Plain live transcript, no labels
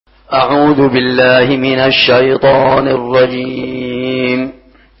أعوذ بالله من الشيطان الرجيم.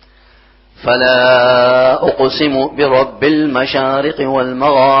 فلا أقسم برب المشارق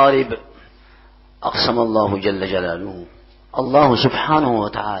والمغارب. أقسم الله جل جلاله. الله سبحانه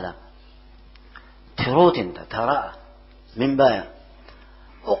وتعالى تروت انت ترى من بايا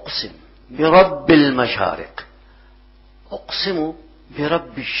أقسم برب المشارق، أقسم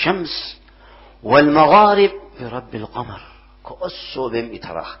برب الشمس، والمغارب برب القمر. كأسو بهم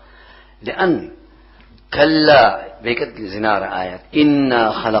إتراخ لأن كلا بيكت زنار آيات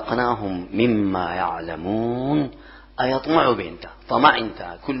إنا خلقناهم مما يعلمون. أيطمع بينتا طمع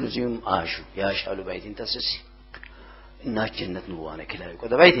انت كل زيوم آشو يا شالو بيت انت سسي إنا جنة نوانا كلا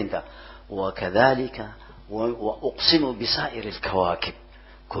يقول بيت انت. وكذلك وأقسم بسائر الكواكب،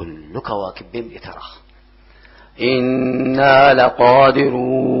 كل كواكب بهم إتراخ. إنا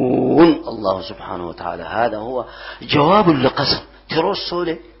لقادرون. الله سبحانه وتعالى هذا هو جواب لقسم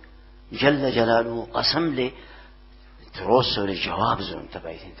ترسل جل جلاله قسم لي ترسل جواب زون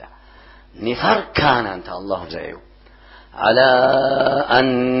تبعيت انت نفر كان انت الله زيه على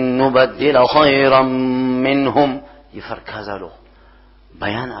أن نبدل خيرا منهم. يفرق هذا له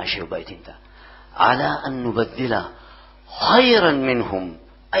بيان عشي بيت انت على أن نبدل خيرا منهم،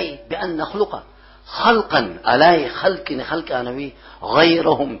 أي بأن نخلق خلقا ألاي خلق أنوي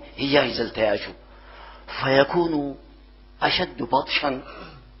غيرهم هي زلتياشو فيكونوا أشد بطشا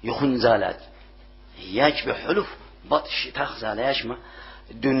يخن زالات هياج بحلف بطش تاخ زالياشما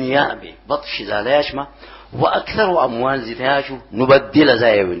دنيا ببطش زالياشما وأكثر أموال زتياشو نبدل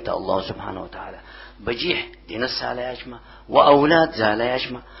زايو انت الله سبحانه وتعالى بجيح دينس زالياشما وأولاد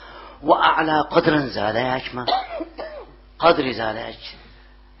زالياشما وأعلى قدرا زالياشما قدر زالياش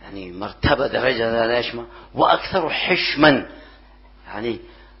يعني مرتبة درجة زالياشما وأكثر حشما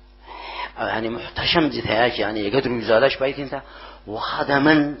يعني محتشم زتياش يعني يقدروا يزالاش بيت انت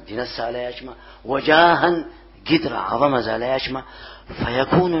وخدما دينس زالياشما وجاها قدر عظم زالياشما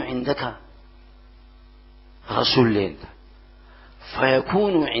فيكون عندك رسول لين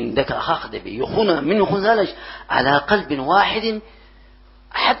فيكون عندك أخاخ دبي يخون من يخون زاليش على قلب واحد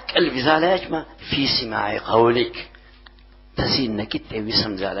أحد قلب زالياشما في سماع قولك تسين كت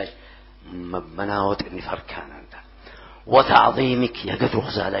وسم زاليش مبناوت اني فركان انت وتعظيمك يقدر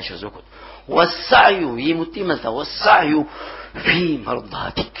زاليش زكت والسعي يمتملت والسعي في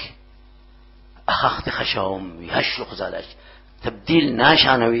مرضاتك أخاخت خشاهم يهشلق زاليش تبديل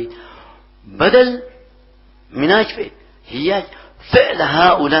ناشانوي بدل مناجفة هي فعل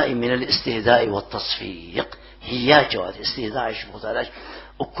هؤلاء من الاستهزاء والتصفيق. هي جوات استهزاء يشبه زاليش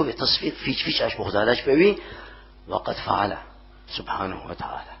أكو تصفيق فيش أشبه زاليش بوي وقد فعل سبحانه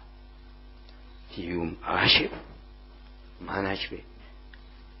وتعالى في يوم عاشر ما نجبه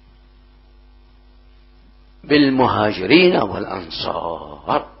بالمهاجرين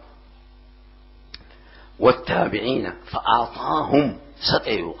والأنصار والتابعين فأعطاهم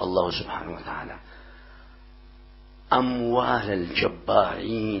سطعوا الله سبحانه وتعالى أموال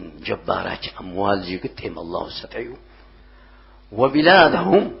الجبارين جبارات أموال زيقتهم الله سطعوا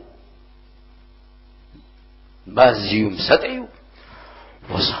وبلادهم بازيهم سطعوا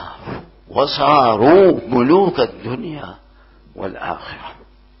وصاروا ملوك الدنيا والآخرة.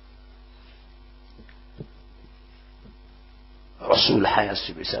 رسول حياة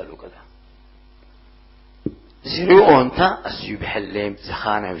بيسألوا كذا زيرو أنت أسجي بحلم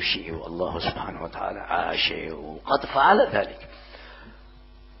زخانة بشيء والله سبحانه وتعالى عاشي وقد فعل ذلك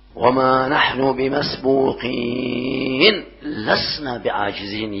وما نحن بمسبوقين لسنا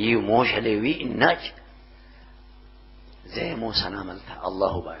بعاجزين يموش لوي الناج زي موسى ناملتها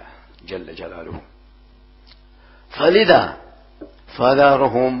الله بايا جل جلاله. فلذا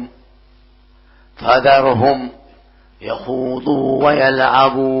فذرهم يخوضوا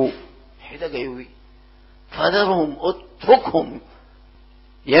ويلعبوا حدا قيوي فذرهم اتركهم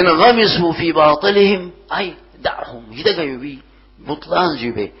ينغمسوا في باطلهم أي دعهم حدا قيوي بطلان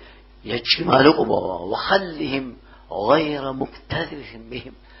جيبه يجمالوا وخلهم غير مكترث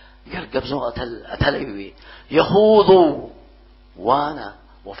بهم يرقبزوا أتلوي يخوضوا وانا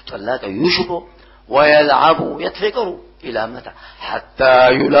وافتلاك يشبوا ويلعبوا يتفكروا إلى متى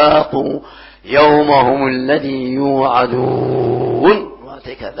حتى يلاقوا يومهم الذي يوعدون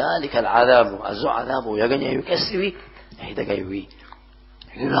واتك ذلك العذاب عذاب يغني يكسوي حيدا قيوي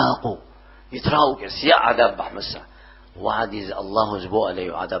يلاقوا يتراو كس يا عذاب بحمسة وعد الله زبو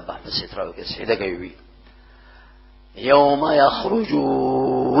عليه عذاب بحمسة يتراو كس حيدا قيوي يوم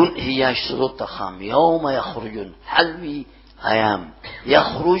يخرجون هي شروط تخام يوم يخرجون حلوي أيام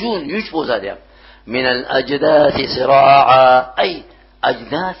يخرجون يجبوا ذلك من الأجداث سراعا أي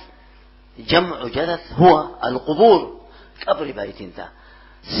أجداث جمع جدث هو القبور قبر بيت انت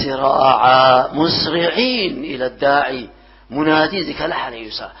سراعا مسرعين إلى الداعي منادين ذيك لحن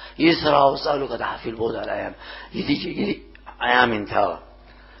يسرى وسألوا قد في البوض الأيام يدي أيام انتهى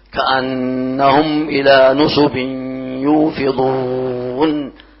كأنهم إلى نصب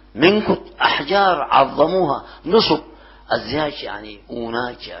يوفضون من أحجار عظموها. نصب الزياج يعني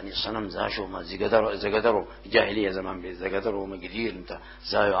أوناج يعني صنم زاشو ما زقدروا جاهلية زمان بزقدروا ما كثير انت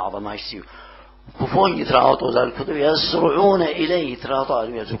زايو عظماش سيو كفون يتراطوا ذا الكتب يسرعون إليه يتراطوا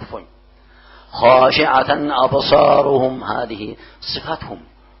يزكفون خاشعة أبصارهم. هذه صفتهم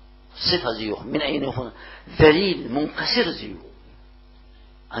صفة زيوهم من أين هنا ذليل منكسر زيو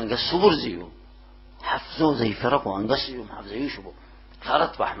أنقص صبر زيو حفظوا زي فرقوا أنقص زيو حفظوا يشبوا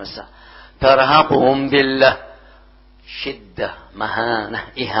فرطبح مسا ترهقهم بالله شدة مهانة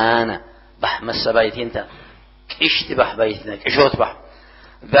إهانة بحمس بيتين انت اشتبح بيتنا اشوت بح.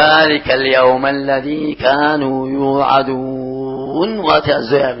 ذلك اليوم الذي كانوا يوعدون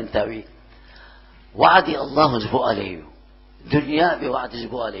واتأزويا من تاويل وعد الله زبو عليه دنيا بوعد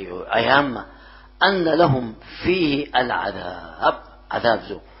زبو عليه أيام أن لهم فيه العذاب عذاب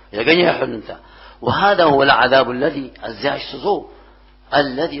زو يقني يحل انت. وهذا هو العذاب الذي الزاج سزو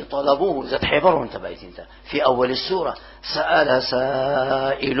الذي طلبوه زد حبر انت بيت انت في أول السورة سأل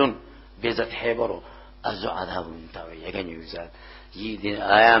سائل بزد حبر أزو عذاب انت يقني يزال يدين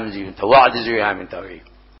أيام زي انت وعد زي أيام انت